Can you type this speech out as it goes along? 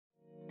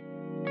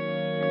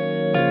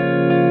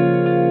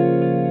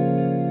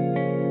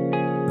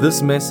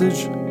This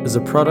message is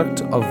a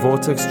product of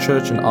Vortex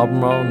Church in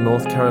Albemarle,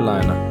 North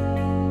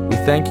Carolina. We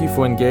thank you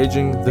for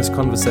engaging this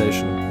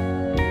conversation.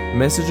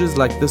 Messages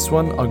like this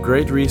one are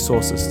great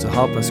resources to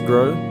help us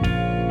grow,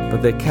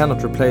 but they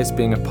cannot replace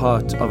being a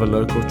part of a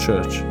local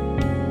church.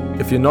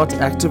 If you're not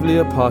actively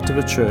a part of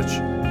a church,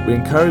 we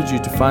encourage you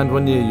to find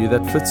one near you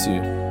that fits you.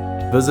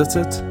 Visit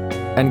it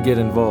and get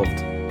involved.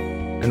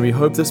 And we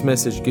hope this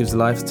message gives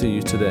life to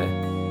you today.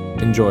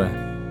 Enjoy.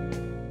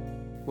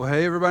 Well,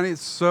 hey everybody,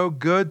 it's so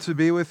good to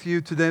be with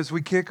you today as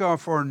we kick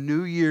off our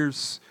New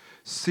Year's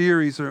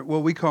series, or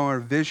what we call our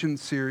Vision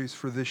series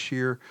for this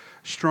year,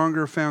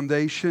 Stronger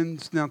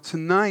Foundations. Now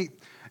tonight,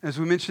 as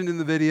we mentioned in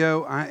the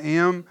video, I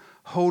am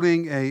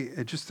holding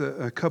just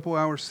a couple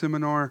hour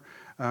seminar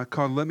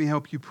called Let Me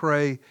Help You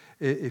Pray.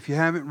 If you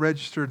haven't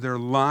registered, there are a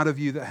lot of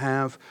you that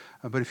have,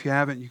 but if you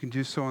haven't, you can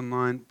do so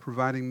online,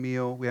 providing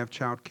meal. We have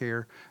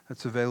childcare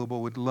that's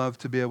available. We'd love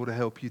to be able to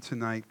help you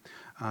tonight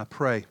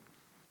pray.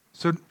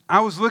 So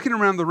I was looking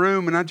around the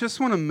room, and I just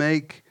want to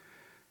make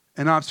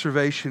an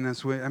observation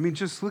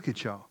just look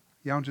at y'all.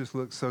 Y'all just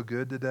look so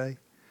good today.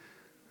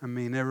 I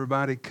mean,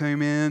 everybody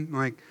came in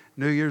like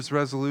New Year's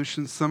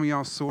resolutions. Some of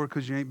y'all sore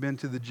because you ain't been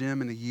to the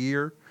gym in a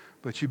year,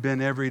 but you've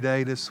been every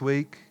day this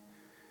week.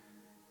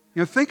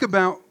 You know, think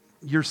about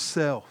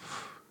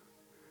yourself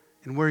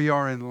and where you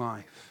are in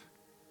life.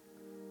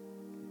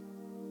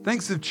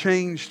 Things have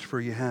changed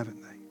for you,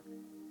 haven't they?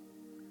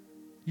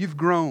 You've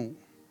grown.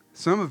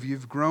 Some of you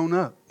have grown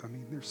up. I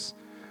mean, there's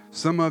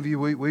some of you,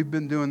 we've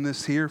been doing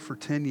this here for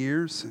 10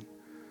 years, and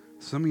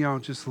some of y'all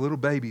just little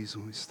babies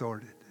when we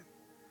started.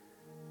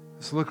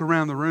 Just look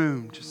around the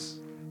room, just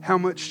how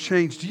much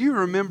changed. Do you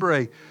remember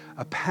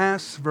a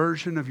past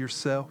version of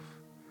yourself?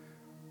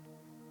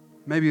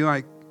 Maybe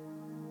like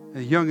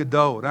a young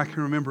adult. I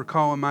can remember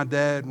calling my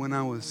dad when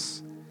I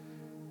was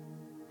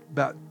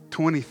about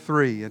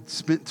 23. I'd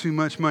spent too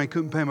much money,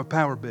 couldn't pay my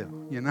power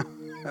bill, you know.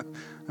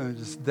 I was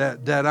just,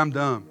 Dad, I'm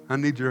dumb. I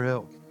need your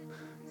help,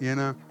 you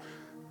know.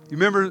 You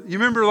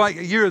remember like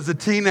a year as a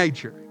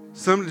teenager,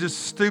 some of the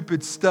just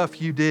stupid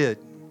stuff you did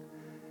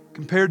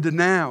compared to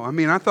now. I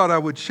mean, I thought I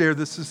would share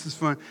this. This is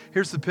fun.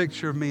 Here's the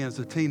picture of me as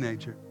a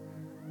teenager.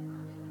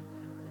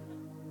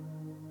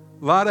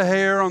 A lot of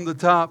hair on the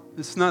top.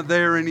 It's not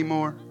there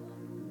anymore.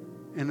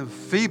 And a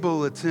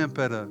feeble attempt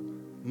at a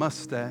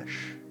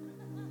mustache.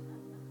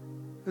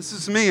 This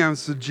is me. I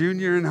was a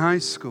junior in high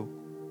school.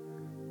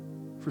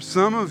 For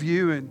some of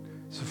you, and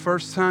it's the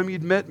first time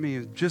you'd met me,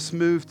 and just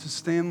moved to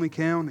Stanley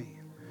County.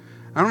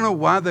 I don't know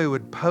why they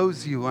would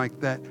pose you like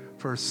that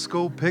for a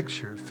school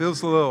picture. It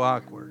feels a little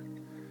awkward,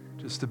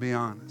 just to be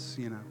honest,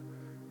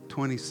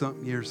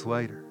 20-something years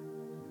later.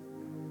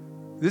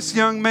 This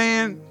young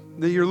man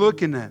that you're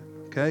looking at,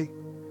 okay,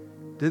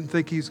 didn't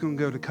think he was going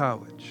to go to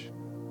college.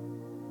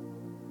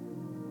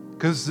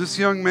 Because this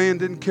young man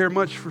didn't care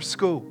much for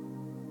school.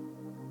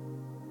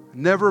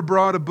 Never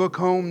brought a book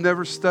home,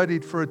 never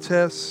studied for a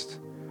test.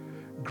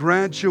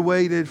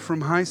 Graduated from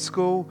high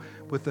school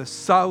with a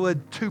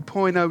solid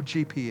 2.0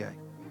 GPA.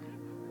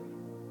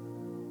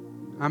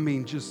 I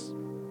mean,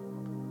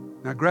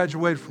 now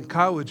graduated from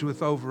college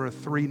with over a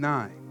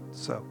 3.9.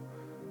 So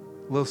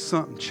a little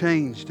something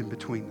changed in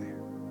between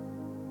there.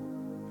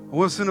 I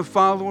wasn't a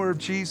follower of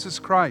Jesus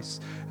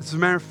Christ. As a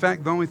matter of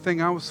fact, the only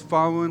thing I was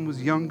following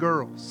was young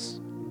girls.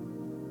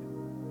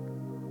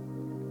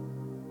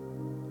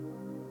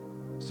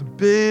 There's a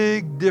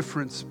big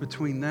difference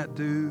between that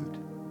dude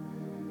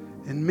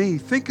and me.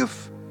 Think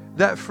of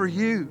that for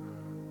you.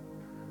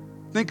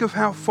 Think of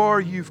how far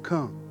you've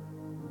come.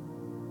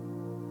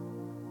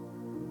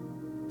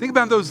 Think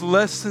about those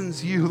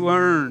lessons you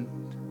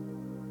learned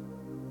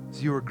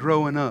as you were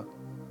growing up.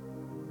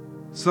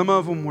 Some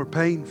of them were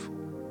painful.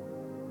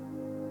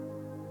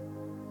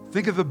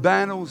 Think of the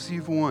battles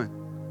you've won.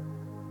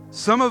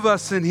 Some of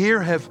us in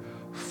here have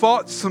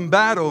fought some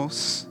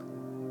battles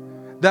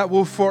that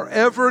will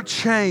forever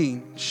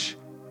change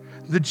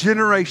the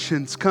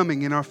generations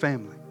coming in our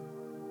family.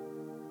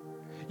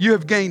 You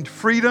have gained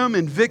freedom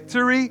and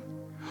victory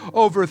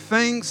over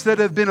things that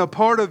have been a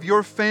part of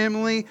your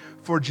family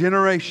for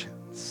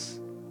generations.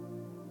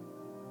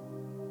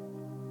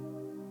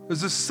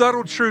 There's a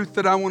subtle truth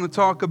that I want to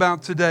talk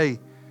about today,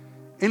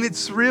 and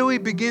it really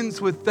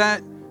begins with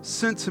that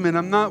sentiment.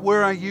 I'm not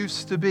where I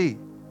used to be.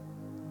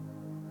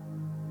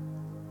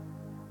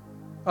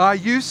 I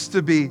used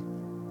to be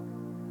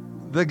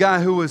the guy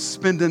who was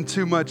spending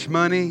too much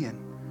money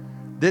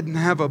and didn't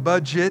have a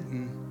budget,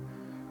 and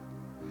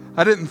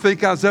I didn't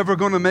think I was ever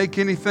going to make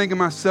anything of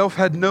myself,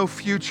 had no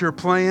future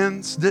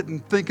plans,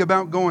 didn't think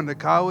about going to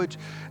college.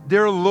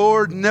 Dear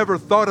Lord, never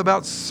thought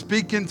about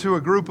speaking to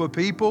a group of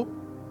people.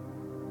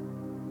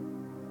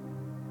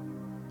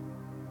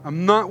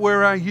 I'm not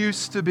where I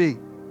used to be,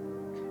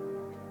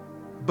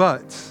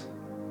 but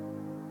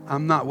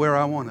I'm not where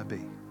I want to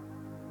be.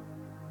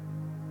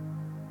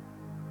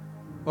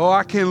 Oh,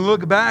 I can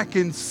look back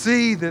and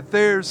see that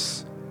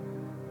there's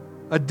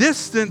a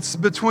distance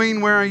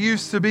between where I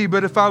used to be,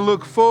 but if I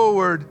look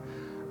forward,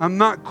 I'm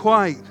not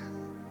quite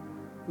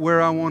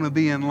where I want to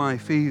be in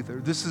life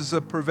either. This is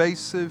a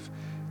pervasive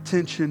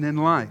tension in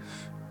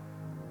life.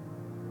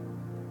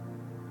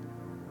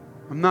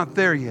 I'm not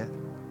there yet.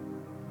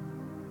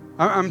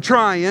 I'm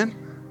trying.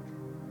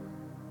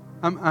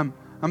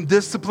 I'm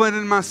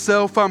disciplining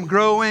myself. I'm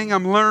growing.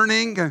 I'm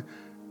learning.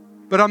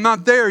 But I'm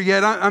not there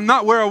yet. I'm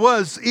not where I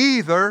was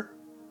either.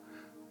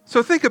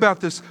 So think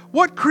about this.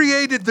 What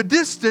created the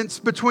distance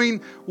between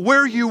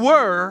where you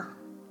were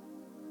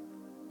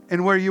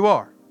and where you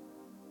are?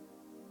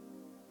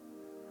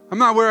 I'm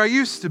not where I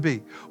used to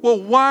be.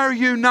 Well, why are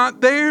you not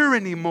there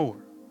anymore?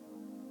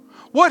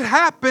 What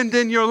happened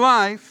in your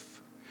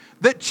life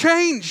that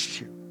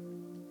changed you?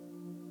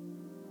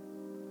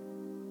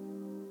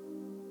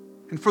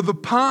 And for the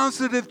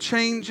positive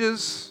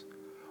changes,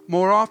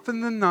 more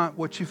often than not,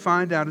 what you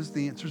find out is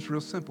the answer is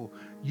real simple.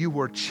 You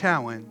were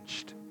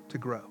challenged to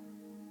grow.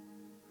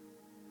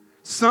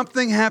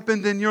 Something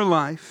happened in your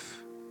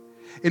life,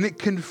 and it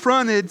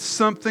confronted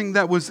something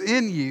that was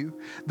in you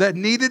that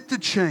needed to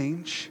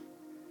change,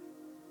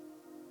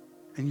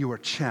 and you were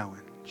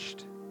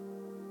challenged.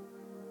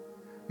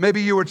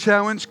 Maybe you were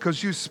challenged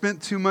because you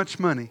spent too much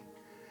money,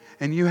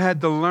 and you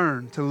had to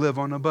learn to live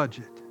on a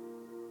budget.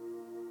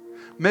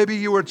 Maybe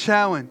you were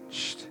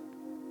challenged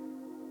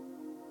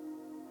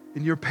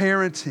in your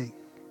parenting.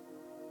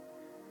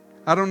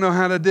 I don't know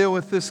how to deal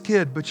with this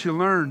kid, but you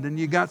learned and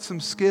you got some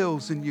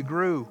skills and you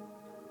grew.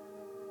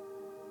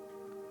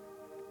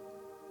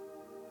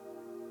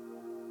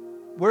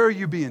 Where are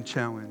you being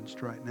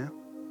challenged right now?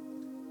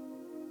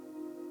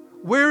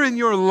 Where in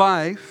your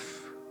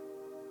life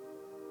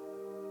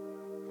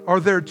are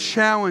there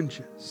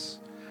challenges?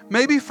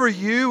 Maybe for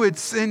you,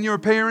 it's in your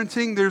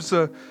parenting. There's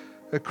a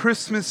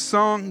Christmas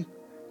song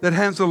that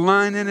has a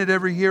line in it.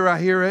 Every year I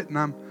hear it, and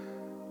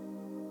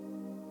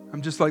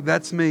I'm just like,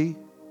 that's me.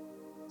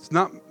 It's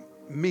not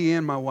me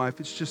and my wife.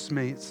 It's just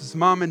me. It says,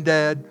 Mom and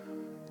Dad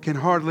can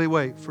hardly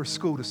wait for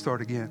school to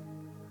start again.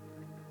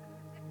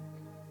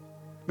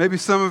 Maybe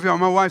some of y'all,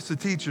 my wife's a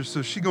teacher,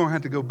 so she's going to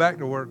have to go back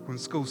to work when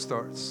school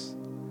starts.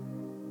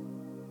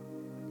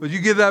 But you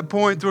get that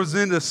point towards the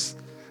end of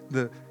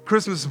the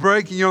Christmas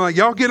break, and you're like,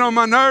 y'all get on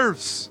my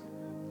nerves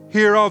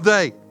here all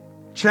day.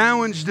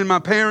 Challenged in my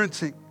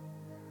parenting.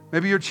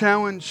 Maybe you're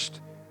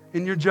challenged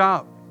in your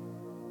job.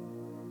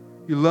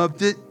 You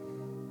loved it,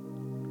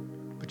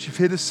 but you've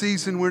hit a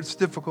season where it's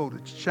difficult,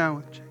 it's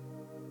challenging.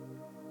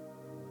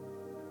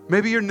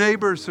 Maybe your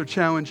neighbors are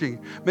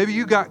challenging. Maybe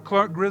you got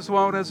Clark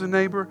Griswold as a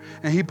neighbor,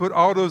 and he put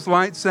all those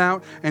lights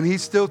out, and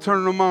he's still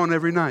turning them on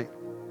every night.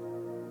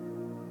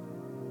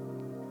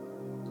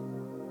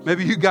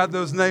 Maybe you got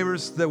those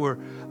neighbors that were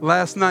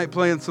last night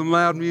playing some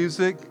loud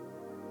music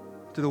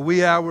to the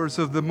wee hours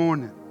of the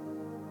morning.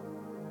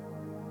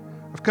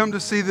 I've come to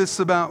see this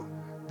about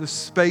the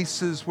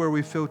spaces where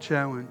we feel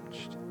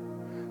challenged.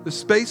 The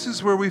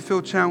spaces where we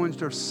feel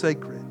challenged are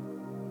sacred.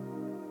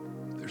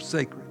 They're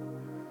sacred.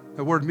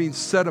 The word means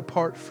set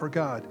apart for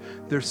God.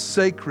 They're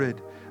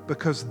sacred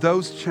because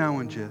those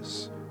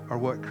challenges are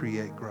what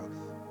create growth.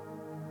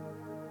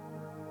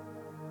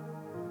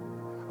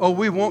 Oh,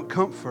 we want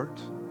comfort.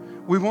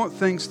 We want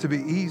things to be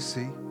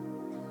easy.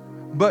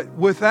 But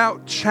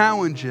without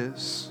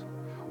challenges,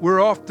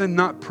 we're often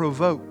not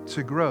provoked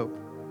to grow.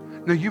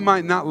 Now, you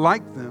might not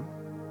like them,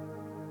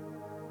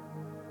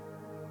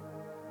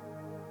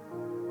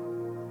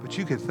 but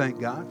you can thank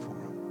God for them.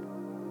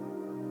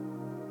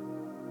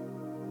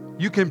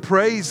 You can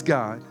praise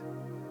God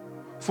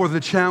for the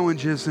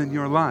challenges in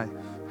your life.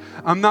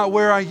 I'm not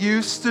where I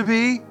used to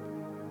be,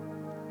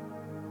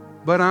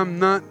 but I'm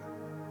not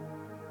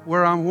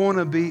where I want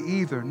to be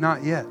either,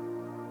 not yet.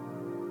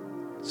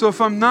 So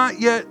if I'm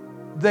not yet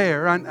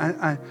there,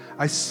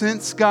 I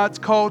sense God's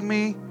called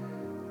me.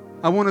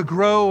 I want to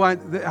grow. I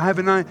have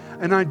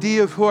an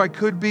idea of who I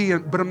could be,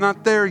 but I'm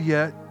not there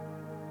yet.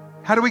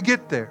 How do we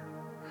get there?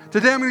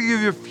 Today I'm going to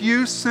give you a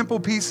few simple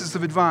pieces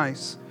of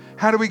advice.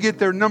 How do we get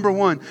there? Number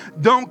one,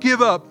 don't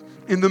give up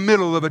in the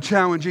middle of a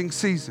challenging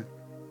season.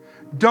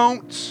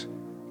 Don't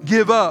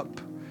give up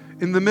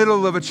in the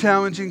middle of a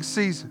challenging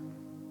season.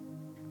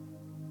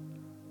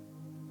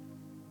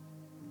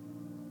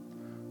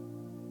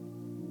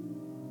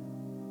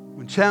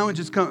 When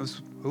challenges come,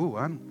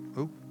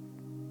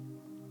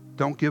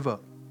 don't give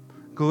up.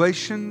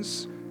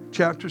 Galatians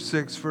chapter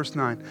 6, verse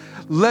 9.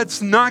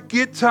 Let's not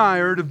get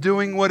tired of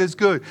doing what is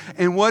good.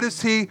 And what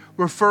is he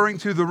referring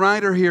to, the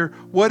writer here?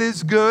 What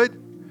is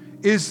good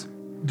is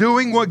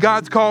doing what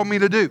God's called me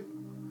to do.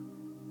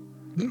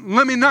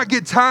 Let me not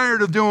get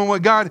tired of doing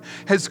what God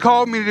has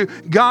called me to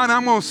do. God,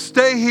 I'm going to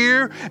stay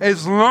here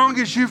as long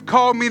as you've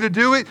called me to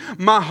do it.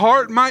 My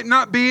heart might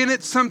not be in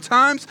it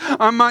sometimes.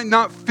 I might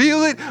not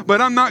feel it, but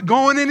I'm not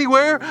going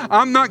anywhere.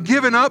 I'm not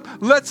giving up.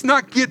 Let's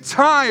not get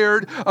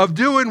tired of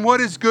doing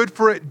what is good,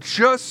 for at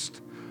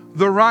just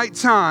the right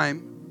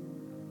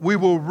time, we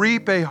will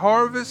reap a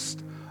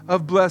harvest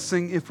of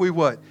blessing if we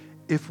what?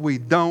 If we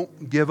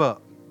don't give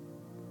up.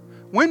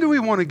 When do we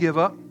want to give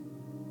up?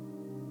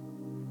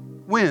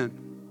 When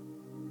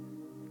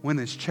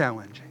it's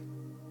challenging.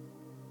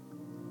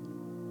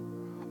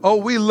 Oh,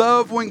 we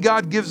love when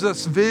God gives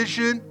us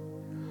vision.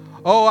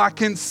 Oh, I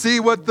can see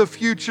what the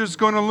future's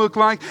going to look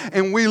like.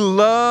 And we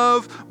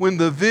love when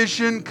the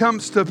vision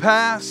comes to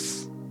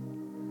pass.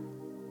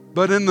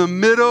 But in the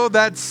middle,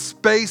 that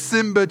space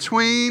in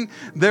between,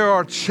 there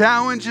are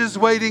challenges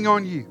waiting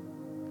on you.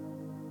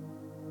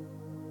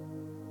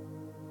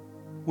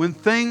 When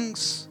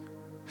things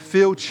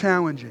feel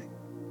challenging,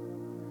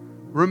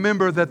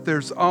 remember that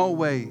there's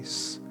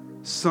always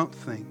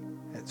something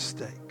at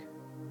stake.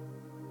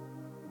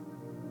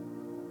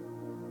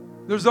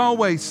 There's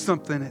always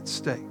something at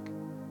stake.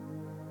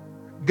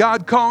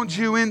 God called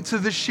you into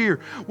this year.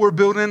 We're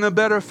building a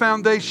better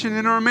foundation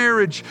in our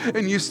marriage.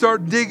 And you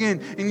start digging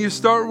and you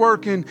start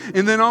working.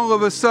 And then all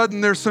of a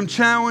sudden there's some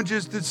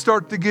challenges that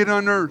start to get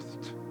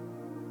unearthed.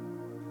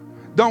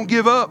 Don't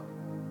give up.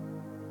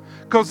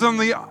 Because on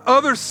the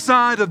other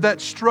side of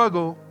that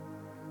struggle,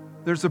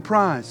 there's a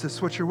prize.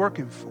 That's what you're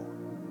working for.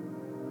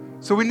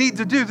 So we need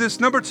to do this.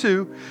 Number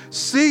 2,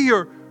 see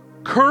your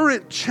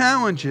current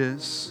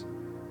challenges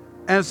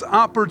as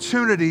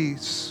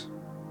opportunities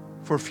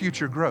for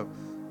future growth.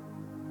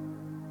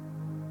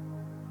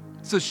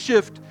 It's a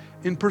shift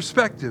in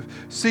perspective.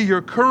 See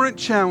your current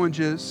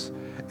challenges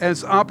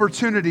as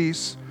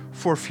opportunities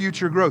for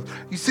future growth.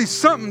 You see,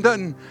 something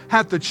doesn't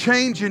have to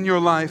change in your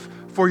life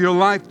for your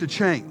life to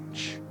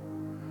change.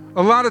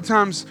 A lot of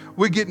times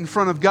we get in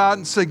front of God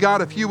and say,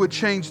 God, if you would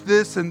change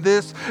this and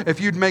this, if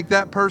you'd make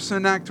that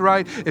person act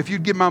right, if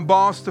you'd get my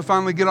boss to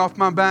finally get off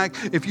my back,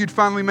 if you'd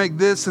finally make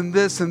this and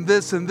this and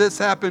this and this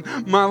happen,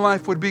 my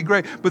life would be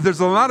great. But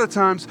there's a lot of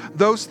times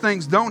those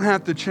things don't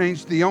have to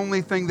change. The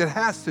only thing that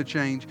has to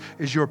change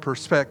is your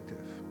perspective,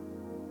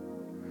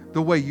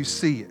 the way you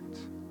see it.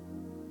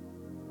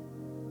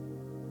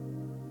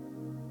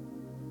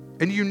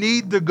 And you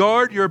need to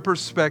guard your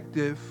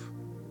perspective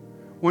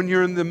when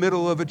you're in the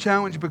middle of a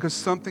challenge, because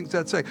something's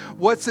at stake.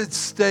 What's at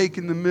stake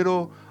in the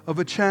middle of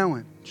a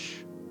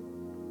challenge?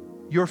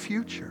 Your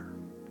future.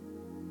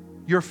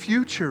 Your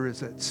future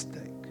is at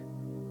stake.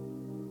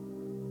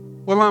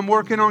 Well, I'm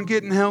working on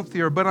getting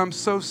healthier, but I'm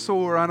so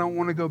sore I don't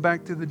want to go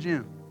back to the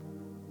gym.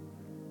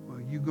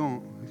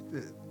 Well,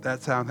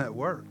 that's how that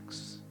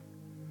works.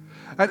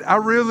 I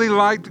really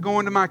liked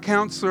going to my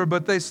counselor,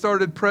 but they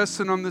started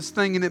pressing on this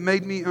thing and it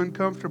made me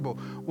uncomfortable.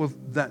 Well,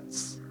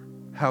 that's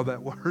how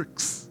that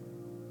works.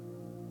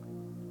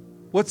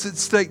 What's at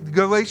stake?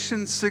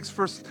 Galatians 6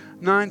 verse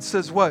 9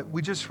 says what?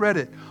 We just read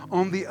it.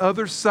 On the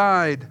other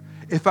side,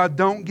 if I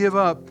don't give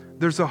up,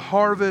 there's a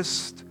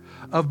harvest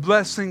of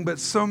blessing, but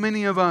so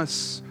many of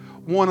us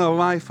want a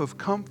life of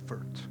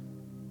comfort.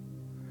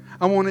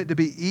 I want it to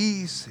be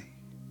easy.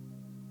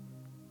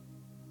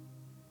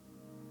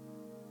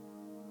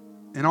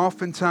 And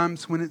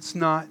oftentimes when it's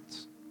not,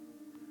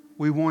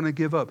 we want to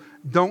give up.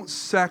 Don't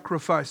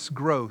sacrifice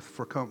growth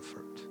for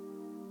comfort.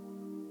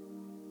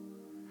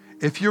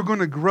 If you're going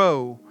to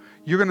grow,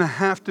 you're going to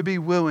have to be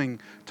willing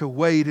to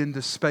wade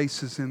into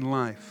spaces in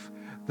life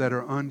that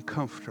are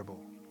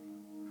uncomfortable.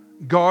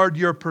 Guard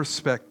your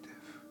perspective.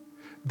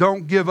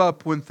 Don't give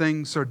up when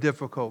things are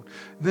difficult.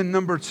 Then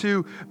number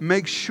 2,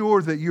 make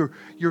sure that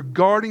you're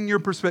guarding your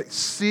perspective.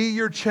 See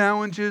your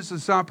challenges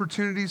as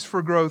opportunities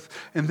for growth.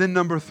 And then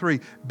number 3,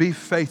 be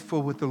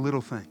faithful with the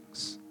little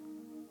things.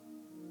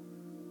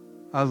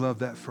 I love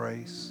that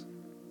phrase.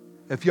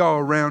 If y'all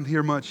are around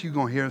here much, you're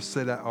going to hear us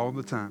say that all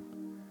the time.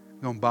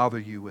 Going to bother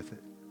you with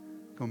it.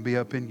 Going to be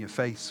up in your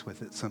face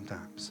with it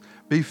sometimes.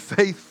 Be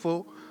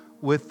faithful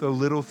with the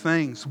little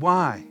things.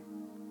 Why?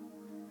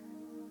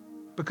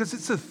 Because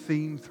it's a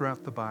theme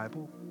throughout the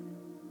Bible.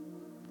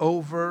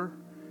 Over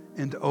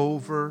and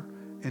over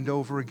and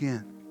over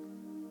again.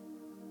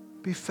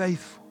 Be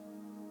faithful.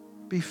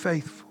 Be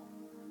faithful.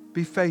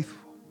 Be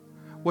faithful.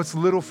 What's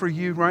little for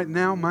you right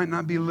now might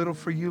not be little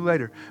for you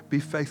later. Be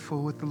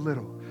faithful with the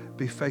little.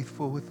 Be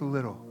faithful with the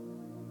little.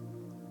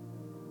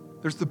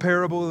 There's the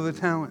parable of the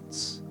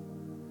talents,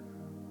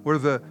 where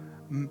the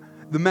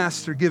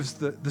master gives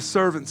the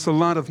servants a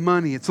lot of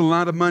money. It's a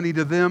lot of money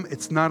to them.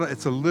 It's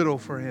a little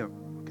for him.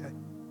 Okay?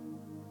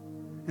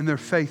 And they're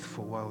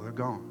faithful while they're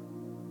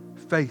gone.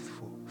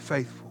 Faithful,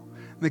 faithful.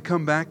 And they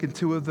come back, and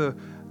 2 of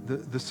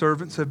the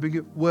servants have been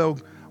given,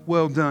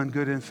 well done,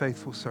 good and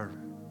faithful servant.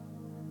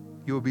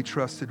 You will be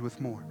trusted with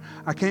more.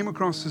 I came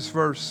across this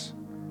verse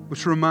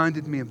which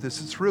reminded me of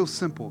this. It's real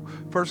simple.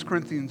 1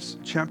 Corinthians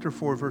chapter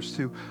 4, verse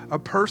 2. A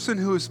person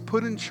who is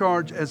put in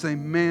charge as a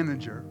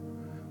manager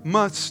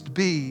must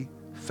be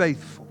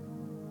faithful.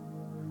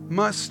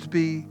 Must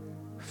be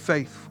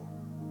faithful.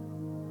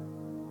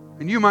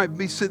 And you might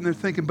be sitting there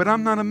thinking, but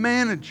I'm not a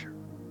manager.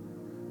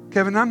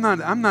 Kevin,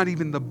 I'm not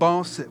even the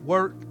boss at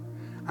work.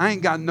 I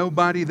ain't got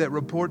nobody that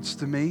reports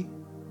to me.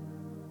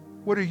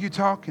 What are you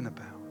talking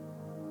about?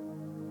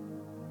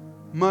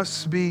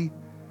 Must be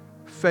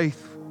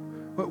faithful.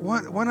 But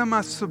what am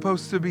I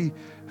supposed to be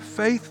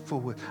faithful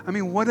with? I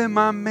mean, what am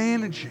I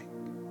managing?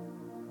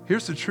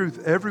 Here's the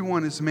truth.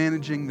 Everyone is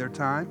managing their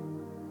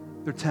time,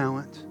 their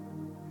talent,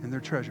 and their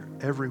treasure.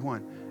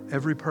 Everyone.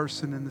 Every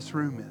person in this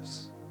room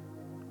is.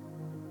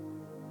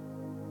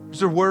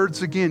 These are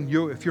words, again,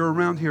 if you're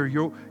around here,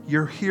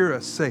 you'll hear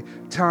us say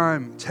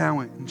time,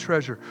 talent, and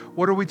treasure.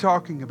 What are we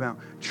talking about?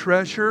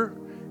 Treasure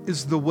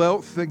is the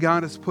wealth that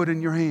God has put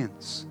in your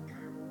hands.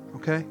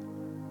 Okay?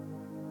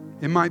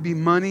 It might be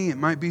money, it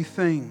might be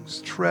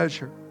things,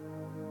 treasure.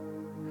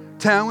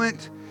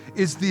 Talent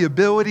is the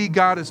ability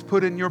God has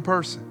put in your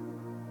person.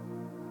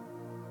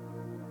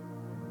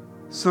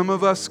 Some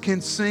of us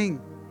can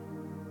sing.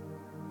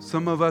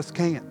 Some of us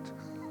can't.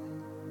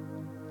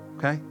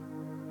 Okay?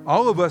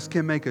 All of us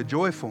can make a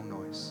joyful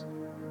noise.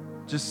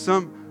 Just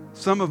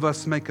some of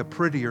us make a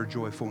prettier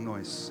joyful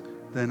noise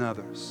than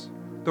others.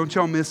 Don't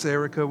y'all miss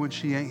Erica when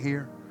she ain't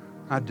here?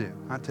 I do.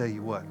 I tell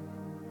you what.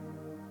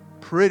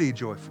 Pretty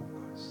joyful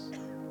noise.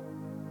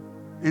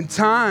 And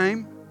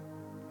time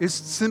is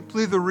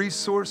simply the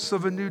resource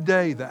of a new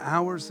day, the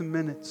hours and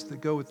minutes that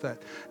go with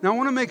that. Now I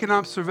want to make an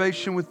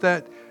observation with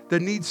that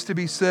needs to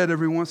be said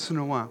every once in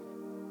a while.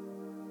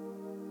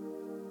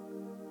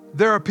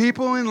 There are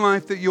people in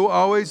life that you'll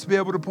always be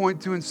able to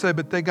point to and say,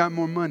 but they got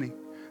more money.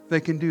 They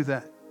can do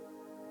that.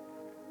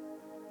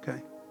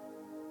 Okay?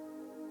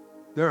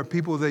 There are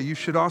people that you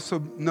should also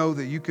know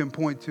that you can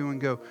point to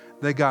and go,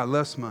 they got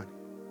less money.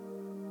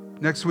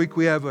 Next week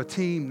we have a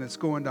team that's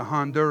going to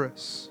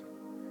Honduras.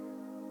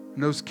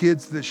 And those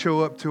kids that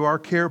show up to our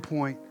care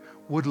point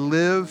would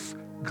live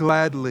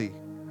gladly,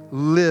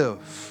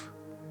 live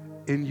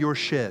in your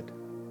shed.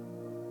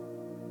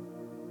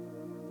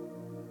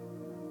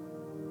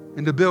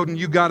 In the building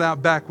you got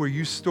out back where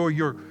you store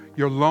your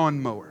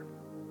lawnmower.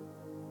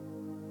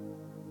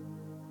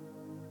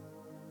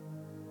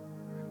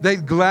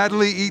 They'd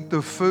gladly eat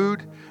the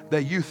food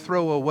that you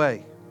throw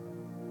away.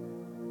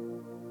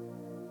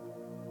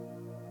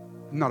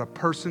 Not a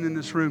person in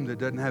this room that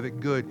doesn't have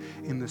it good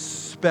in the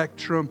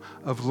spectrum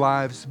of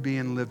lives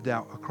being lived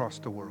out across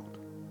the world.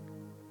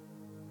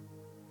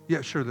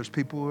 Yeah, sure, there's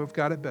people who have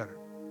got it better.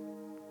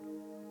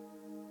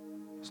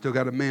 Still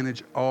got to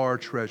manage our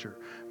treasure.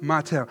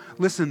 My talent.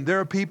 Listen, there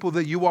are people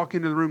that you walk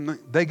into the room,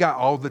 they got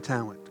all the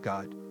talent,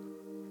 God.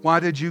 Why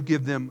did you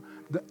give them?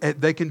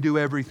 They can do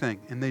everything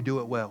and they do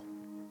it well.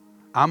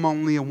 I'm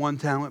only a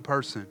one-talent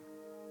person.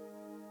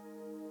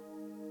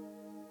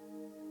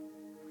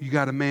 You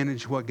got to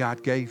manage what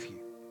God gave you.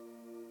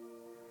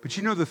 But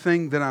you know the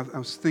thing that I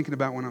was thinking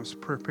about when I was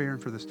preparing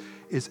for this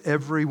is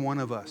every one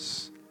of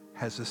us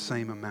has the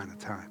same amount of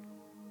time.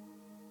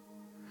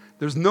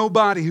 There's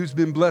nobody who's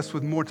been blessed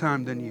with more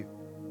time than you.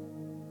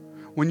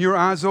 When your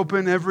eyes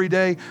open every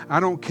day,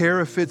 I don't care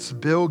if it's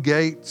Bill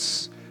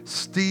Gates,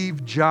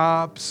 Steve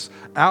Jobs,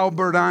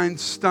 Albert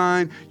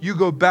Einstein, you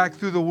go back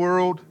through the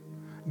world,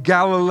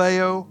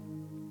 Galileo,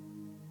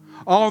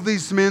 all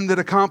these men that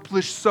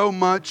accomplished so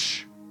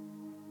much,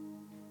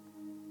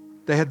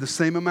 they had the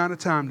same amount of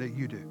time that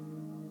you do.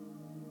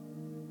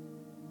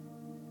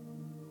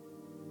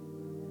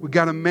 We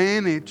got to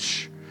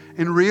manage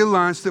and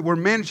realize that we're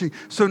managing.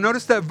 So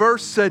notice that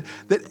verse said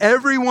that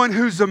everyone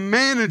who's a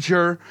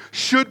manager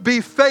should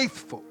be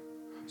faithful.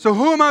 So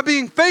who am I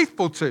being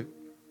faithful to?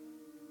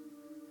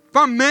 If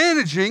I'm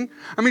managing,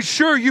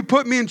 sure, you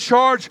put me in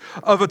charge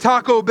of a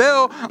Taco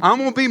Bell, I'm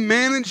going to be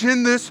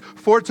managing this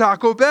for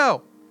Taco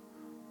Bell.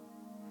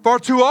 Far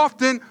too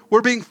often,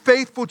 we're being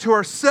faithful to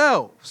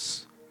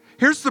ourselves.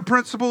 Here's the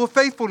principle of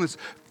faithfulness.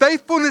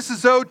 Faithfulness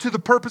is owed to the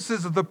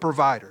purposes of the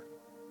provider.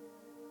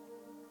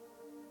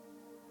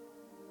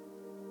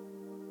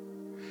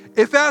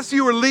 If as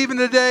you were leaving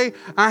today,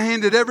 I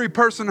handed every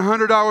person a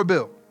 $100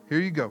 bill. Here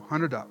you go,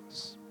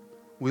 $100.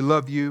 We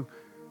love you.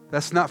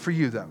 That's not for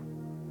you, though.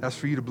 That's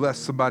for you to bless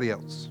somebody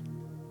else.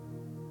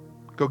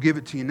 Go give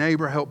it to your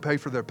neighbor, help pay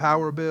for their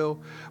power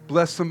bill.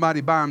 Bless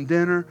somebody, buy them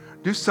dinner.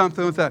 Do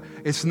something with that.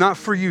 It's not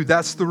for you.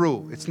 That's the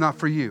rule. It's not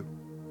for you.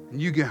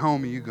 And you get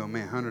home and you go,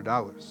 man,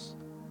 $100.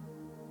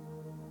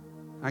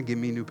 I give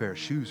me a new pair of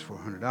shoes for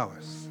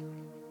 $100.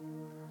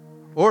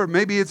 Or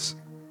maybe it's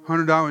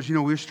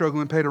 $100, we're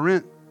struggling to pay the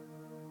rent.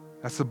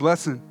 That's a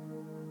blessing.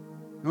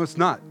 No, it's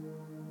not.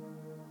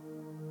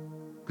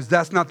 Because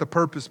that's not the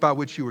purpose by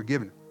which you were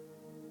given.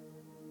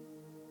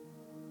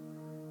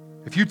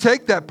 If you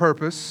take that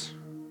purpose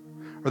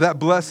or that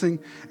blessing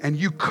and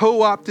you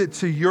co-opt it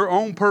to your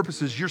own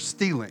purposes, you're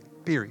stealing,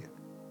 period.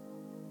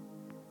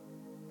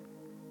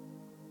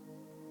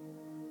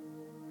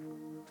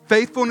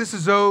 Faithfulness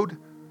is owed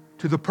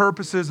to the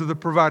purposes of the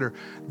provider.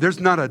 There's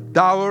not a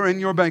dollar in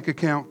your bank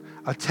account,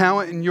 a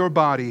talent in your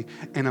body,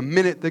 and a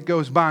minute that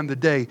goes by in the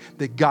day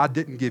that God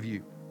didn't give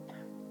you.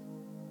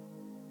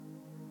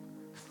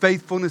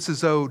 Faithfulness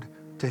is owed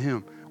to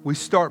Him. We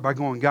start by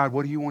going, God,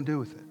 what do you want to do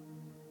with it?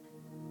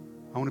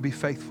 I want to be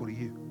faithful to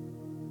you.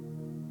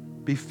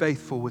 Be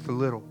faithful with a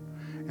little.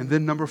 And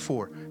then number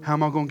 4, how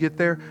am I going to get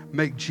there?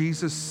 Make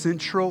Jesus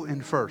central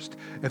and first.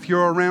 If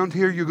you're around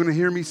here, you're going to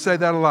hear me say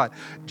that a lot.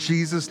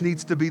 Jesus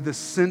needs to be the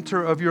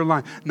center of your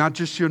life, not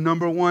just your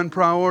number one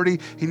priority.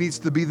 He needs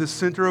to be the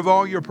center of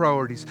all your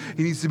priorities.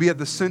 He needs to be at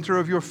the center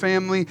of your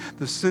family,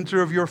 the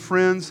center of your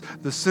friends,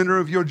 the center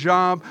of your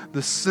job,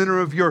 the center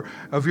of your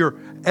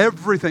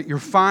everything, your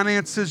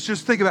finances.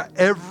 Just think about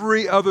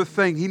every other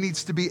thing. He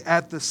needs to be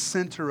at the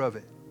center of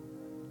it.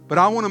 But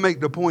I want to make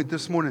the point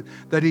this morning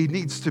that He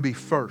needs to be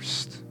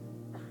first.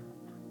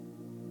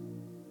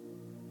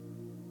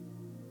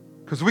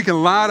 Because we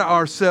can lie to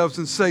ourselves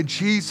and say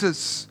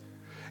Jesus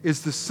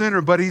is the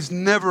center, but He's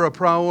never a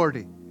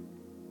priority.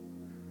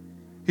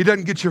 He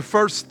doesn't get your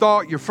first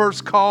thought, your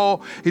first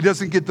call. He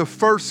doesn't get the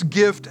first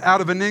gift out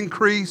of an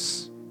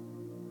increase.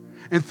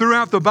 And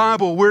throughout the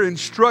Bible, we're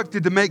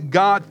instructed to make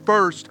God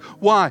first.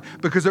 Why?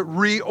 Because it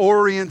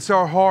reorients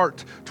our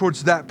heart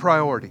towards that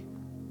priority.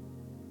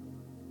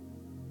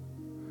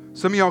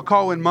 Some of y'all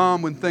call in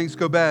mom when things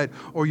go bad,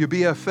 or your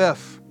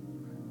BFF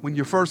when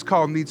your first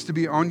call needs to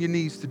be on your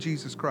knees to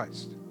Jesus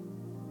Christ.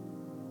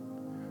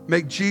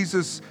 Make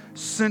Jesus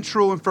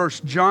central and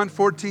first. John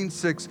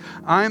 14:6.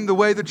 I am the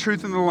way, the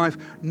truth, and the life.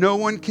 No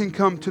one can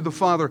come to the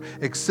Father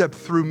except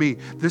through me.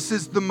 This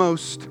is the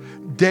most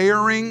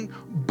daring,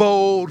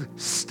 bold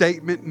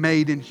statement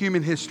made in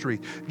human history.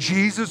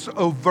 Jesus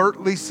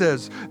overtly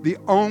says, the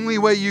only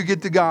way you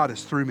get to God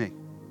is through me.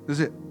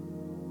 That's it.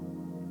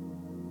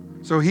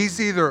 So He's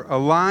either a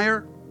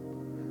liar,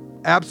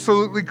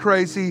 absolutely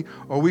crazy,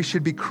 or we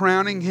should be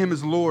crowning Him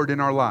as Lord in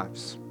our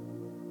lives.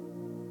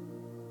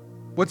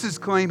 What's His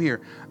claim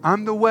here?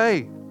 I'm the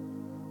way.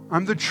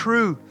 I'm the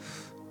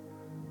truth.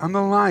 I'm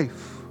the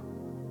life.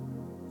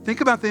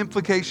 Think about the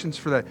implications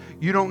for that.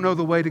 You don't know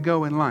the way to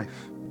go in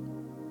life.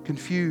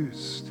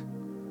 Confused.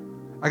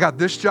 I got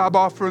this job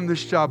offer and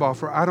this job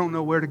offer. I don't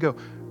know where to go.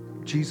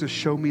 Jesus,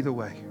 show me the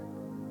way.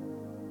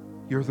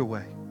 You're the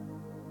way.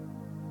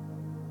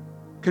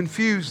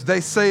 Confused.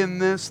 They saying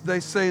this, they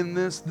saying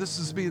this. This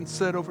is being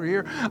said over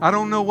here. I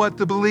don't know what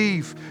to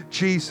believe.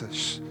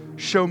 Jesus,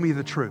 show me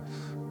the truth.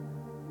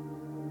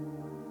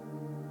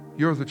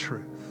 You're the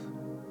truth.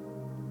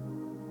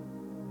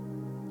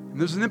 And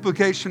there's an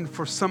implication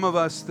for some of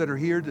us that are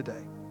here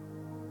today.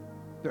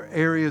 There are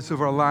areas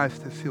of our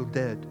life that feel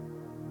dead.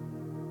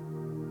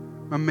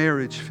 My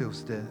marriage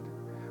feels dead.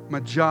 My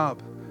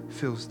job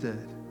feels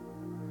dead.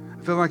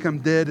 I feel like I'm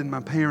dead in my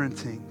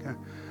parenting.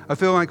 I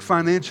feel like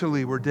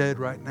financially we're dead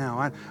right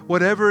now.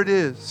 Whatever it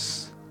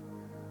is,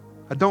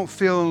 I don't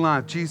feel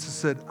alive. Jesus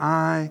said,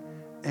 I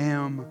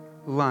am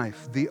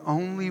life. The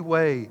only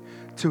way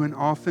to an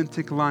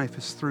authentic life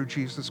is through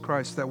Jesus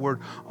Christ. That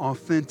word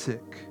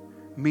authentic,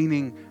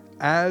 meaning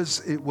as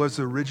it was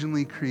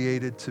originally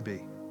created to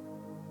be.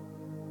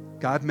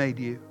 God made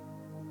you.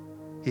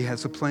 He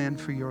has a plan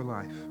for your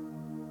life.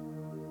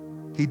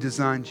 He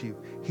designed you.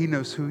 He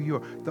knows who you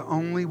are. The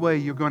only way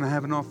you're going to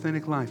have an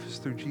authentic life is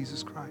through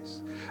Jesus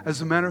Christ.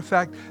 As a matter of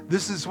fact,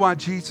 this is why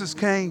Jesus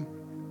came,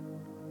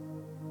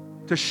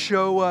 to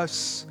show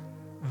us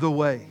the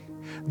way.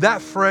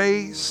 That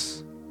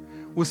phrase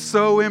was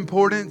so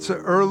important to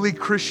early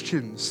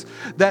Christians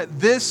that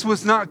this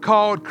was not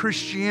called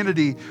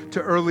Christianity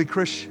to early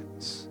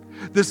Christians.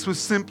 This was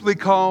simply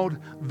called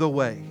the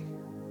way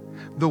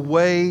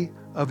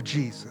of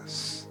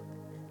Jesus.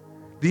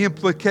 The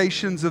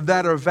implications of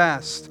that are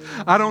vast.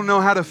 I don't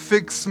know how to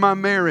fix my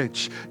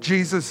marriage.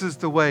 Jesus is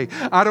the way.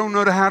 I don't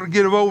know how to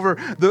get over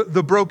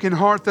the broken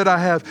heart that I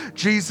have.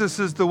 Jesus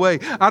is the way.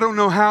 I don't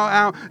know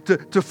how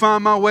to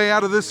find my way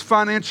out of this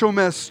financial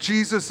mess.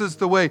 Jesus is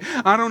the way.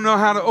 I don't know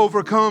how to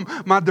overcome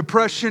my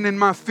depression and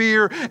my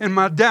fear and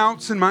my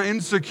doubts and my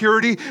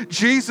insecurity.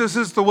 Jesus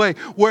is the way.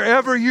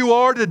 Wherever you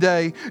are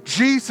today,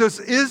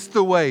 Jesus is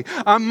the way.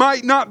 I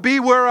might not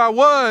be where I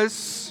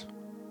was,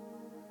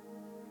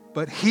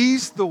 but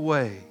He's the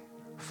way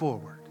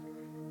forward.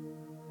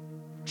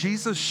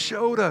 Jesus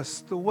showed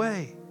us the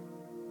way.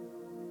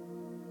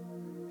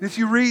 If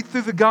you read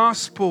through the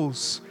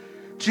Gospels,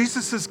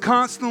 Jesus is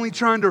constantly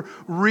trying to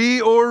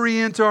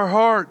reorient our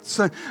hearts.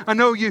 I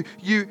know you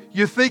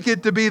think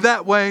it to be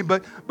that way,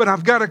 but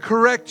I've got to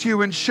correct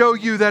you and show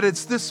you that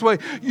it's this way.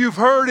 You've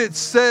heard it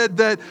said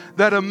that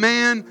a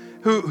man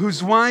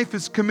whose wife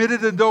has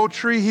committed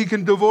adultery, he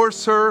can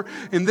divorce her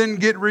and then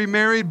get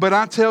remarried. But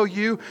I tell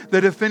you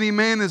that if any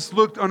man has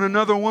looked on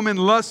another woman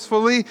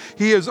lustfully,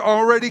 he has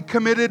already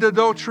committed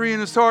adultery in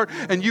his heart.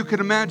 And you can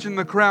imagine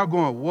the crowd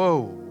going,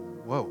 whoa,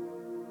 whoa,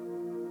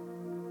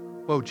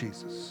 whoa,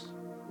 Jesus.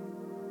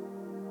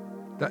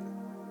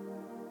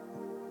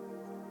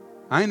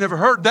 I ain't never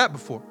heard that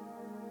before.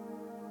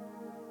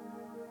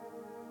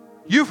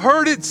 You've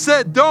heard it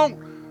said,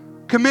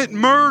 don't commit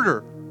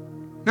murder.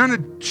 Now, in a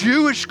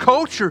Jewish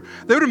culture,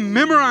 they would have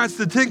memorized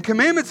the 10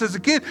 Commandments as a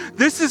kid.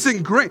 This is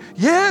ingrained.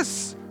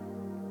 Yes.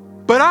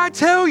 But I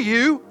tell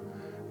you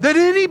that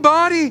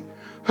anybody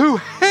who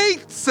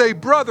hates a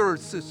brother or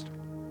sister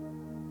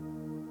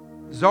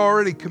has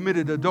already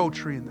committed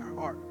adultery in their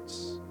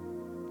hearts.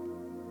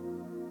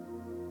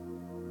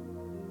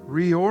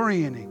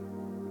 Reorienting.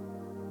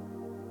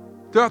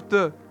 Throughout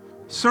the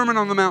Sermon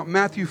on the Mount,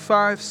 Matthew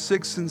 5,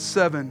 6, and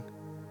 7,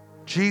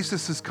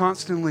 Jesus is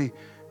constantly,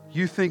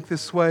 you think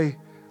this way,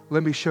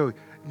 let me show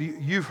you.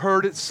 You've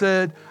heard it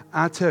said,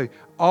 I tell you,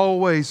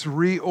 always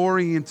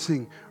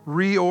reorienting.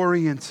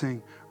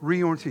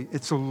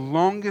 It's the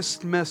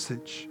longest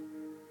message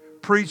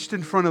preached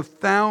in front of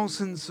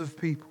thousands of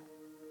people.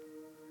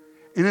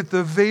 And at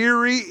the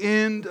very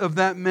end of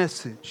that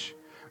message,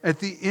 at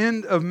the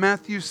end of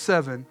Matthew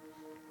 7,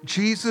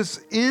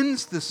 Jesus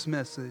ends this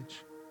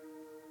message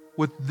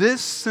with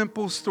this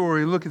simple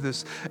story. Look at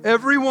this.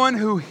 Everyone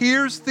who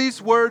hears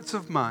these words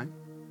of mine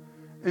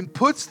and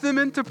puts them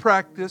into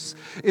practice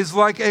is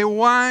like a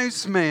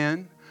wise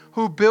man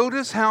who built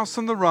his house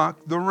on the rock.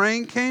 The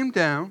rain came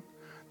down,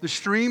 the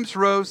streams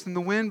rose, and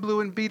the wind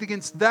blew and beat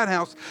against that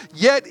house.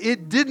 Yet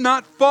it did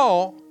not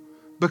fall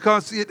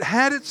because it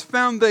had its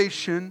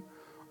foundation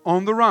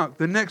on the rock.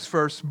 The next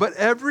verse. But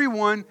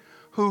everyone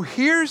who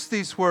hears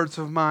these words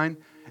of mine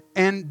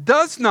and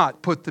does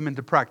not put them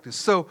into practice.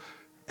 So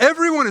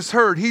everyone has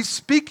heard. He's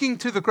speaking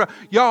to the crowd.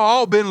 Y'all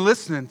all been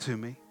listening to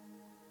me.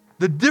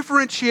 The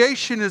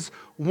differentiation is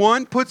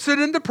one puts it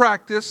into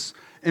practice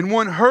and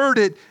one heard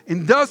it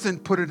and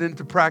doesn't put it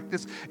into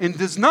practice and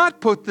does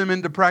not put them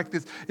into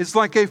practice. It's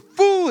like a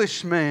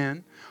foolish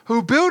man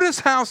who built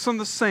his house on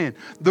the sand.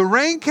 The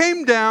rain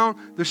came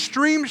down, the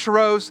streams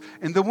rose,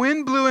 and the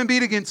wind blew and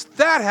beat against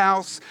that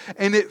house,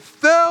 and it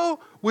fell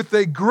with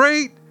a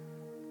great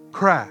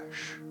crash.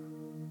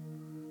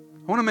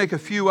 I want to make a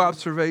few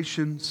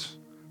observations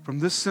from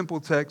this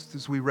simple text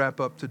as we wrap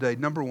up today.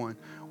 Number one,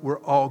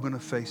 we're all going to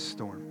face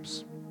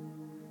storms.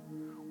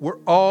 We're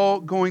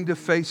all going to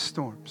face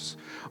storms.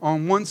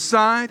 On one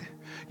side,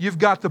 you've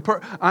got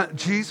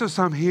Jesus,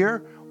 I'm here.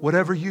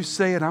 Whatever you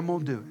say it, I'm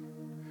going to do it.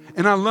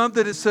 And I love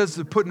that it says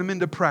that putting them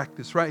into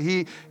practice, right?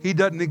 He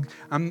doesn't.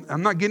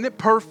 I'm not getting it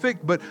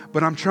perfect, but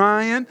I'm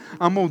trying.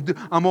 I'm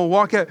gonna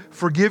walk out.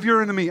 Forgive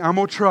your enemy. I'm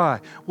gonna try.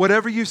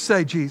 Whatever you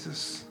say,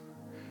 Jesus.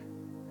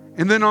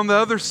 And then on the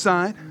other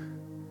side,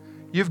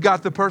 you've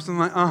got the person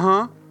like,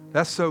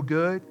 that's so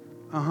good.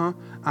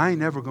 I ain't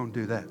never gonna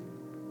do that.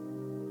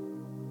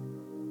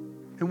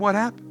 And what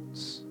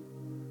happens?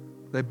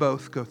 They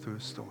both go through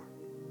a storm.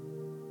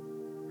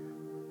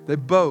 They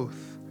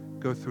both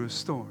go through a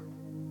storm.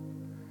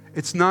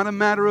 It's not a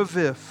matter of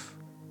if,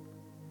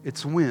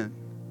 it's when.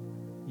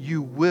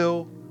 You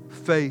will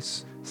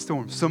face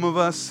storms. Some of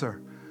us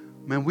are,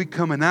 we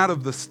coming out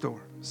of the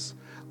storms.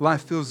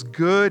 Life feels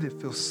good, it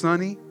feels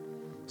sunny.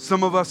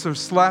 Some of us are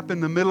slap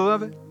in the middle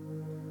of it.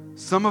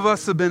 Some of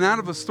us have been out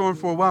of a storm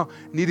for a while,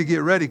 need to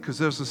get ready because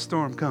there's a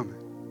storm coming.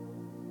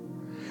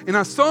 And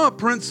I saw a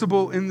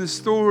principle in this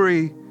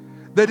story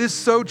that is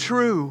so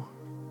true,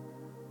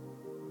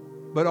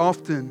 but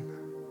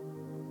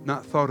often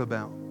not thought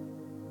about.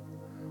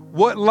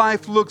 What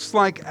life looks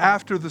like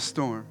after the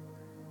storm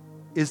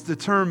is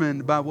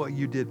determined by what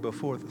you did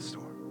before the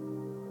storm.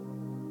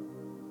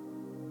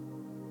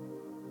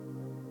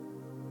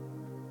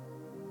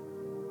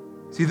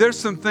 See, there's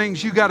some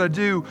things you got to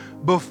do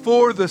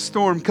before the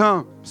storm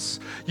comes.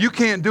 You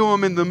can't do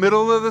them in the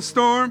middle of the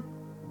storm,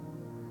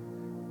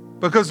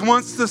 because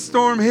once the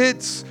storm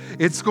hits,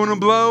 it's going to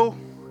blow,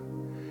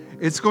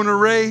 it's going to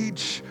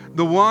rage,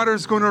 the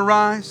water's going to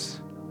rise.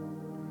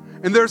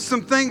 And there's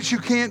some things you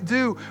can't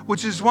do,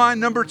 which is why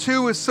number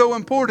 2 is so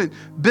important.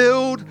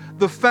 Build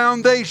the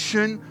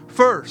foundation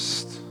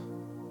first.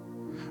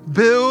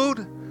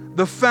 Build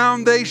the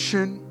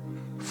foundation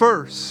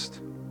first.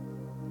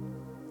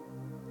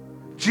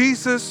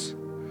 Jesus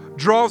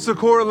draws a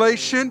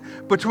correlation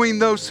between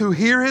those who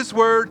hear His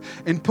word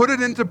and put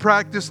it into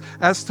practice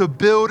as to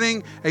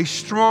building a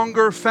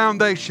stronger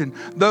foundation.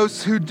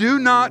 Those who do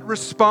not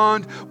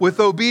respond with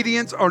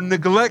obedience or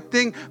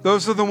neglecting,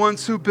 those are the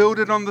ones who build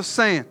it on the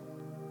sand.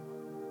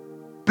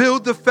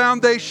 Build the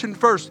foundation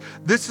first.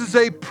 This is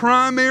a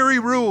primary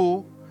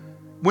rule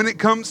when it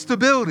comes to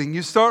building.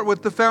 You start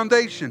with the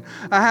foundation.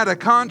 I had a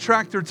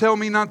contractor tell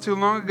me not too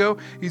long ago,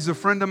 he's a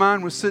friend of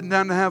mine, was sitting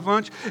down to have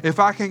lunch. If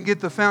I can get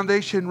the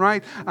foundation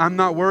right, I'm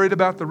not worried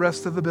about the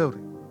rest of the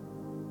building.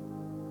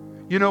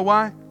 You know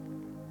why?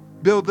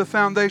 Build the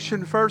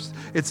foundation first.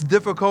 It's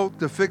difficult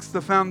to fix the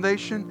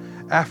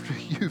foundation after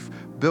you've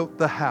built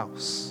the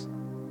house.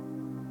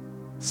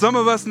 Some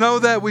of us know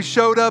that. We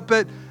showed up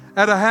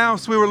at a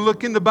house we were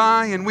looking to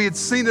buy, and we had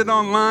seen it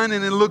online,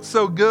 and it looked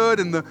so good,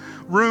 and the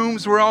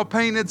rooms were all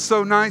painted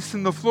so nice,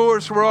 and the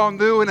floors were all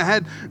new, and it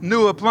had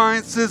new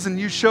appliances, and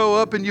you show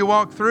up and you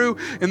walk through,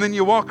 and then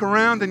you walk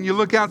around and you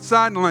look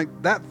outside and like,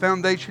 that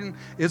foundation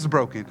is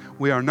broken.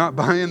 We are not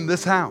buying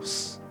this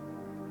house.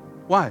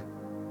 Why?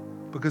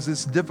 Because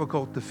it's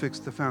difficult to fix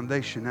the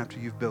foundation after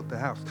you've built the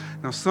house.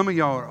 Now, some of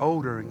y'all are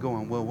older and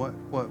going, well,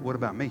 what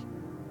about me?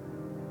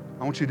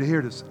 I want you to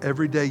hear this.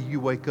 Every day you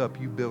wake up,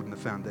 you building the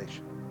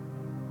foundation.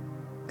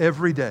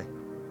 Every day.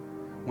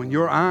 When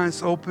your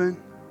eyes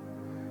open,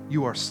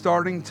 you are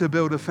starting to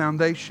build a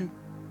foundation.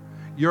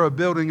 You're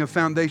building a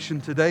foundation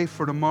today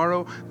for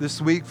tomorrow,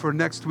 this week for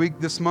next week,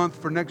 this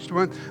month for next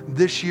month,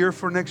 this year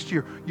for next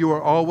year. You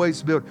are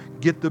always building.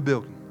 Get the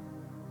building.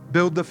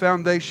 Build the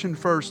foundation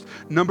first.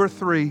 Number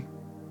 3,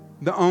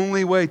 the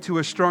only way to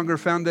a stronger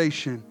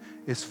foundation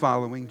is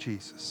following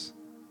Jesus.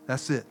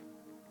 That's it.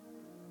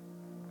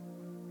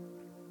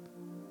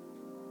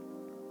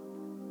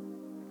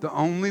 The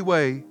only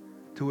way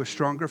to a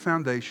stronger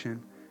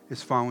foundation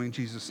is following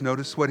Jesus.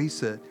 Notice what He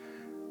said.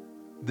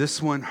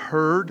 This one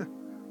heard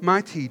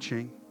my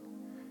teaching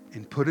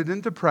and put it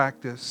into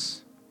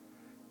practice.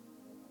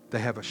 They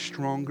have a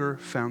stronger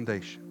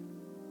foundation.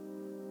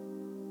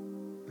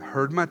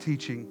 heard my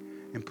teaching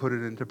and put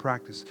it into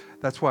practice.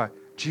 That's why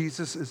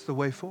Jesus is the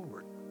way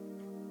forward.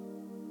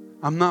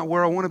 I'm not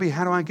where I want to be.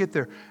 How do I get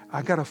there?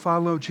 I got to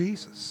follow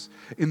Jesus.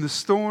 In the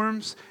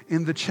storms,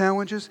 in the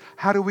challenges,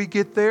 how do we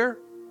get there?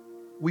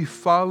 We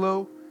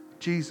follow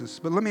Jesus.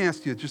 But let me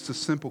ask you just a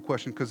simple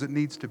question because it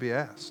needs to be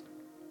asked.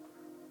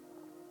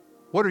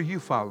 What are you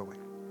following?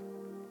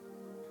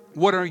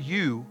 What are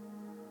you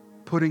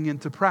putting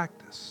into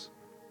practice?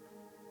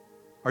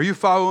 Are you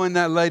following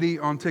that lady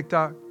on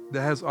TikTok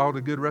that has all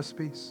the good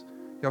recipes?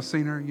 Y'all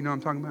seen her? You know what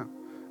I'm talking about?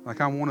 Like,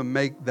 I want to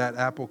make that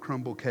apple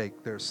crumble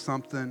cake. There's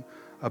something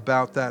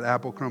about that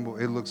apple crumble.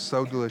 It looks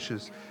so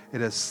delicious.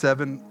 It has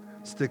 7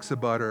 sticks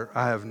of butter.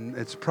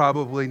 It's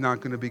probably not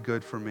going to be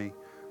good for me,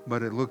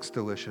 but it looks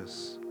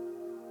delicious.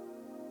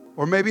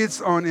 Or maybe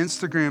it's on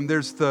Instagram.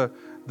 There's the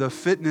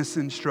fitness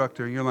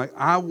instructor. You're like,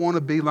 I want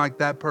to be like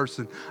that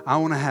person. I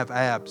want to have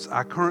abs.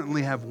 I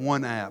currently have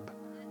 1 ab.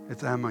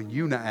 I'm a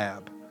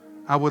uni-ab.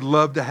 I would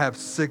love to have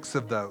 6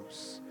 of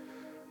those.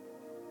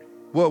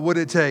 What would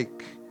it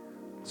take?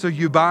 So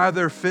you buy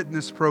their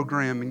fitness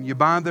program and you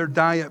buy their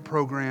diet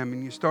program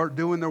and you start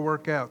doing their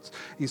workouts.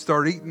 You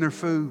start eating their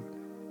food.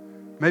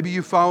 Maybe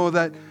you follow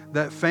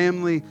that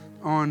family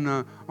on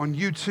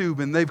YouTube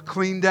and they've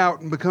cleaned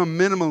out and become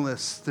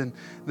minimalists and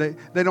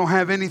they don't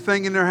have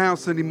anything in their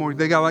house anymore.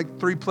 They got like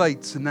 3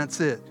 plates and that's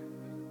it.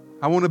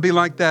 I want to be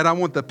like that. I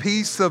want the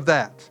piece of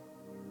that.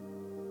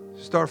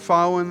 Start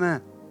following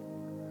that.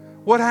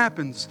 What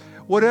happens?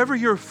 Whatever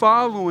you're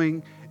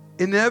following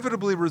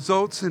inevitably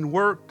results in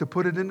work to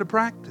put it into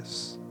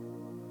practice.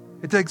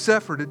 It takes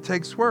effort. It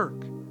takes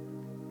work.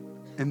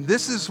 And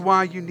this is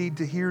why you need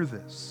to hear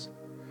this.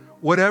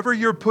 Whatever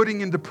you're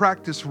putting into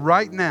practice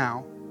right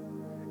now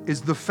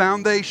is the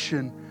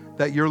foundation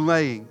that you're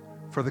laying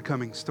for the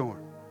coming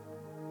storm.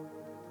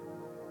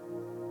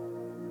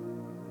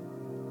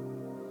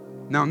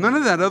 Now, none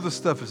of that other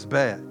stuff is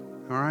bad,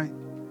 all right?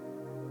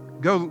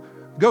 Go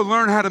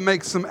learn how to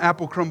make some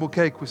apple crumble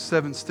cake with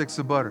 7 sticks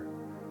of butter.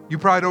 You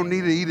probably don't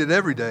need to eat it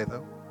every day,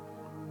 though,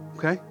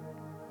 okay?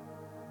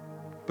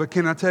 But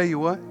can I tell you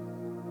what?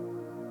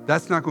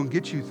 That's not going to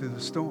get you through the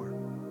storm.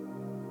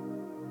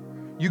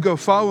 You go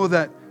follow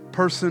that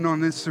person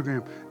on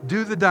Instagram.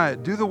 Do the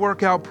diet. Do the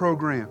workout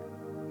program.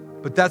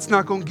 But that's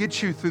not going to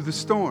get you through the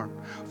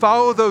storm.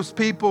 Follow those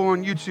people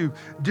on YouTube.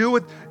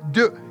 You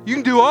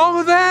can do all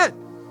of that.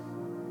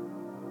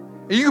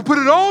 And you can put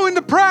it all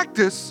into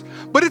practice,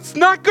 but it's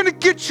not going to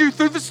get you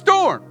through the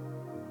storm.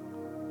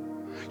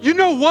 You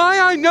know why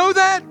I know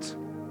that?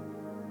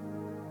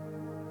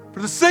 For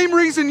the same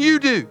reason you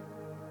do.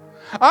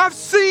 I've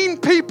seen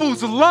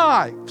people's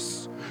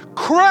lives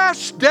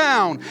crash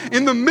down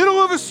in the middle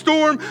of a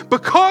storm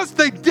because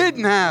they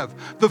didn't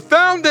have the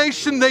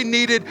foundation they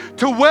needed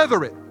to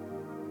weather it.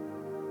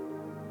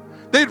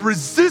 They'd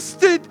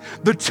resisted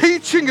the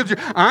teaching of,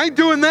 I ain't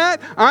doing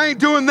that, I ain't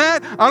doing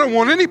that, I don't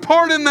want any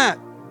part in that.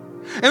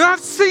 And I've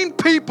seen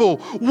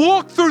people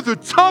walk through the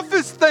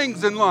toughest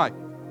things in life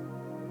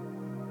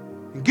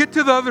and get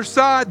to the other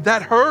side.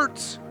 That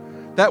hurts.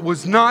 That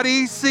was not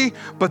easy,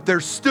 but they're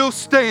still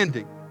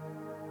standing.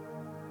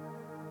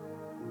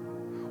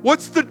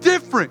 What's the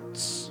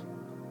difference?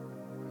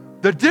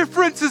 The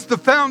difference is the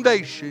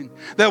foundation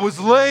that was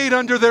laid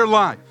under their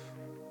life.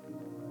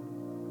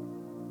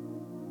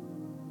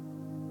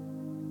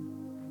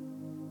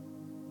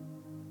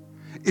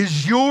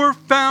 Is your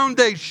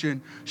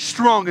foundation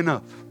strong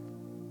enough?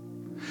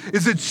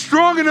 Is it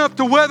strong enough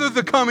to weather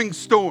the coming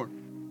storm?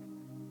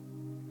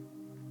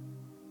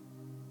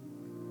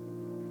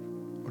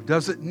 Or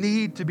does it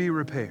need to be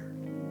repaired?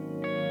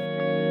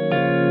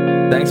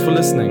 Thanks for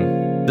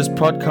listening. This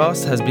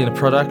podcast has been a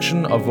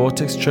production of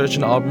Vortex Church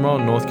in Albemarle,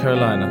 North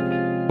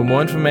Carolina. For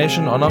more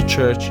information on our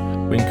church,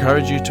 we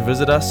encourage you to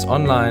visit us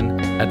online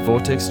at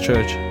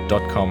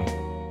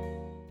vortexchurch.com.